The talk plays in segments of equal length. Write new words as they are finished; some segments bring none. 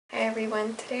Hi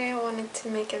everyone, today I wanted to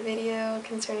make a video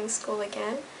concerning school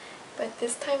again, but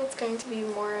this time it's going to be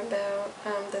more about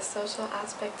the social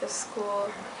aspect of school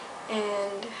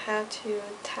and how to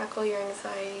tackle your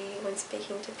anxiety when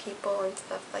speaking to people and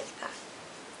stuff like that.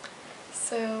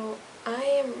 So I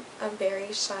am a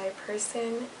very shy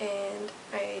person and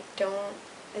I don't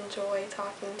enjoy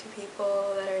talking to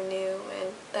people that are new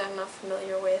and that I'm not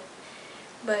familiar with,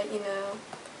 but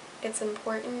it's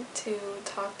important to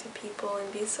talk to people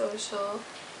and be social,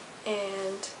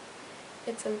 and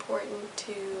it's important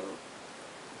to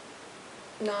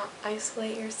not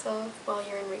isolate yourself while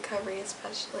you're in recovery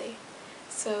especially.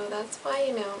 So that's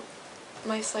why,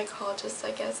 my psychologist,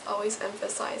 I guess, always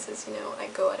emphasizes, I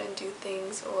go out and do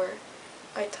things or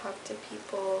I talk to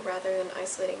people rather than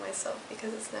isolating myself,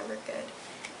 because it's never good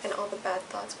and all the bad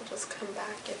thoughts will just come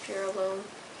back if you're alone.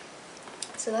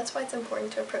 So that's why it's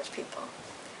important to approach people.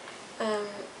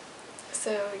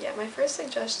 So yeah, my first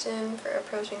suggestion for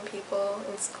approaching people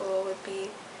in school would be,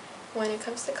 when it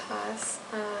comes to class,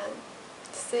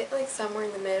 sit like somewhere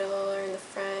in the middle or in the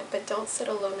front, but don't sit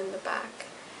alone in the back.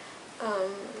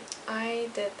 I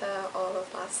did that all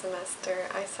of last semester.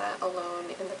 I sat alone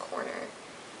in the corner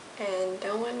and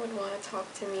no one would want to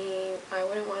talk to me. I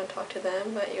wouldn't want to talk to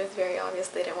them, but it was very obvious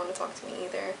they didn't want to talk to me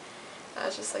either. I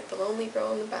was just like the lonely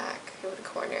girl in the back of the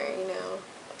corner,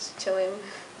 just chilling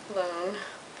alone.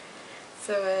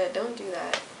 So don't do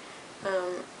that.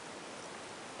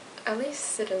 At least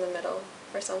sit in the middle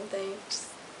or something.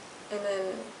 And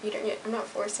then I'm not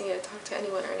forcing you to talk to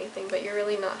anyone or anything, but you're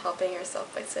really not helping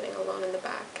yourself by sitting alone in the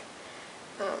back.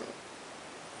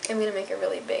 I'm going to make a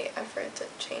really big effort to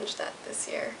change that this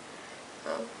year.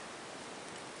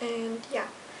 And yeah,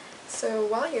 so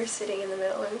while you're sitting in the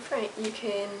middle and in front, you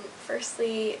can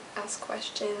firstly ask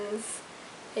questions.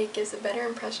 It gives a better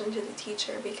impression to the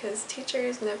teacher, because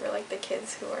teachers never like the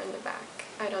kids who are in the back.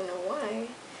 I don't know why,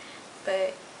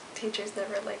 but teachers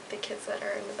never like the kids that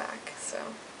are in the back. So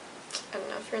I don't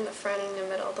know, if you're in the front and in the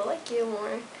middle, they'll like you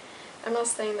more. I'm not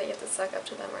saying that you have to suck up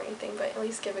to them or anything, but at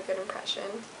least give a good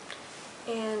impression.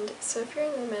 And so if you're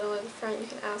in the middle or the front, you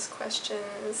can ask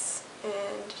questions,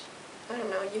 and I don't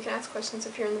know, you can ask questions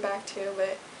if you're in the back too,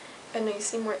 but I know you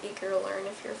seem more eager to learn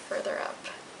if you're further up.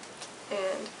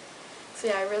 And so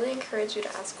yeah, I really encourage you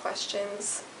to ask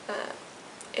questions.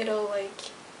 It'll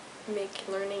make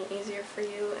learning easier for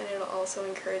you, and it'll also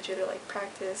encourage you to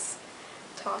practice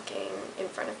talking in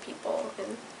front of people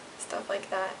and stuff like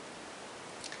that.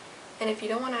 And if you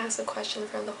don't want to ask a question in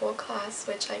front of the whole class,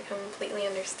 which I completely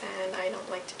understand, I don't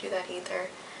like to do that either,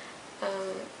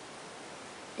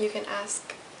 you can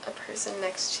ask a person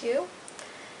next to you,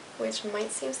 which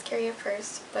might seem scary at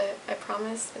first, but I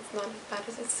promise it's not as bad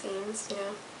as it seems,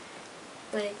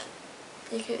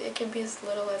 it can be as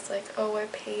little as oh,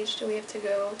 what page do we have to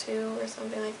go to, or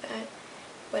something like that.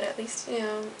 But at least,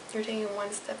 you're taking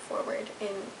one step forward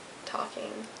in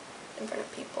talking in front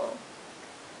of people.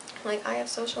 I have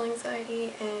social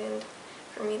anxiety, and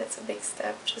for me that's a big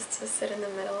step, just to sit in the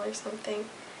middle or something.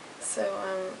 So,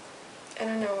 I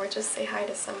don't know, or just say hi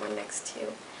to someone next to you.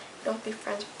 You don't have to be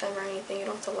friends with them or anything, you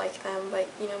don't have to like them, but,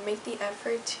 make the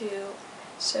effort to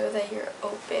show that you're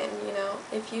open,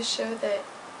 If you show that,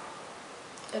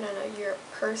 I don't know, you're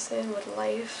a person with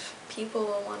life, people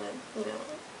will want to,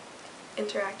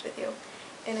 interact with you.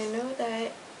 And I know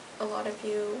that a lot of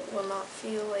you will not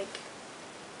feel like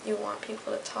you want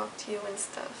people to talk to you and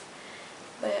stuff,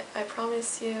 but I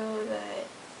promise you that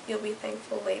you'll be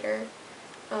thankful later.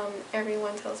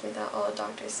 Everyone tells me that, all the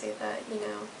doctors say that,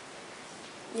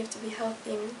 you have to be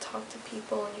healthy and talk to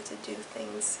people and you have to do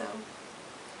things, so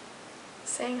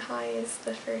saying hi is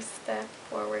the first step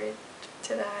forward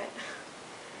to that.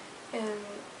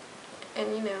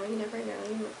 And you never know,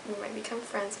 you might become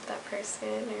friends with that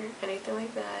person or anything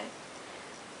like that.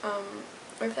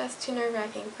 Or if that's too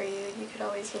nerve-wracking for you, you could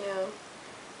always,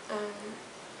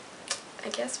 I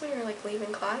guess when you're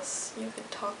leaving class, you could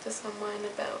talk to someone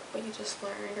about what you just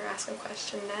learned or ask a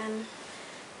question then.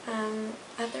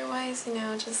 Otherwise,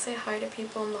 just say hi to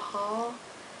people in the hall,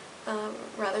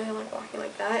 rather than walking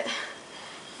like that.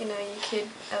 You could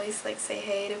at least say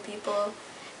hey to people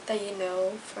that you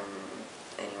know from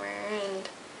anywhere, and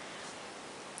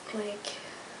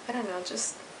I don't know,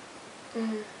 just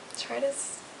try to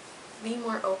be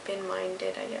more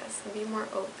open-minded, I guess, and be more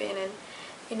open, and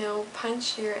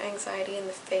punch your anxiety in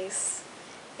the face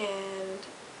and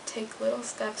take little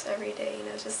steps every day.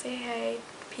 Just say hey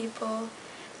to people,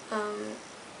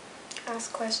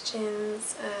 ask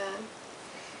questions,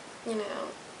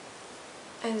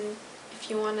 and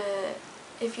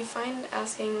if you find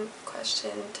asking a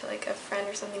question to a friend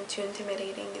or something too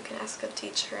intimidating, you can ask a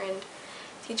teacher, and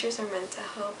teachers are meant to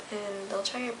help, and they'll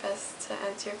try your best to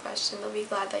answer your question. They'll be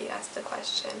glad that you asked the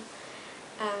question.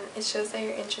 It shows that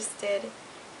you're interested,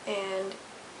 and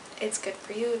it's good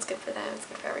for you, it's good for them, it's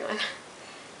good for everyone.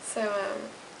 So,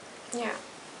 yeah.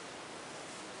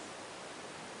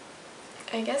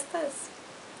 I guess that's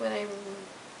what I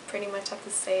pretty much have to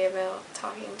say about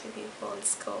talking to people in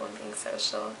school and being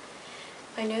social.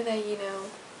 I know that,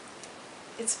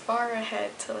 it's far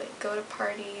ahead to go to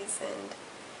parties and,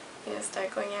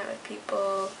 start going out with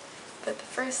people, but the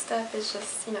first step is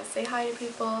just, say hi to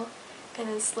people, and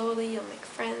then slowly you'll make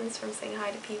friends from saying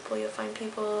hi to people. You'll find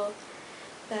people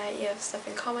that you have stuff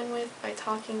in common with by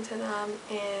talking to them,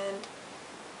 and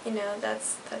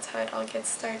that's how it all gets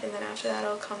started. And then after that,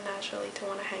 it'll come naturally to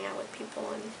want to hang out with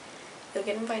people, and you'll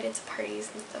get invited to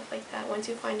parties and stuff like that once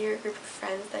you find your group of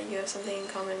friends that you have something in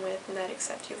common with and that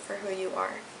accept you for who you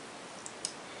are.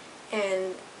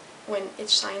 And when it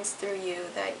shines through you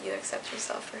that you accept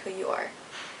yourself for who you are.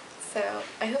 So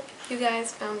I hope you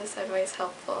guys found this advice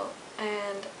helpful,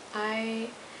 and I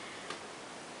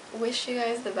wish you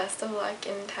guys the best of luck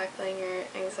in tackling your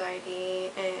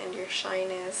anxiety and your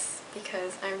shyness,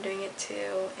 because I'm doing it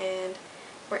too, and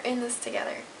we're in this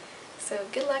together. So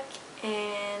good luck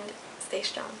and stay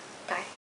strong. Bye.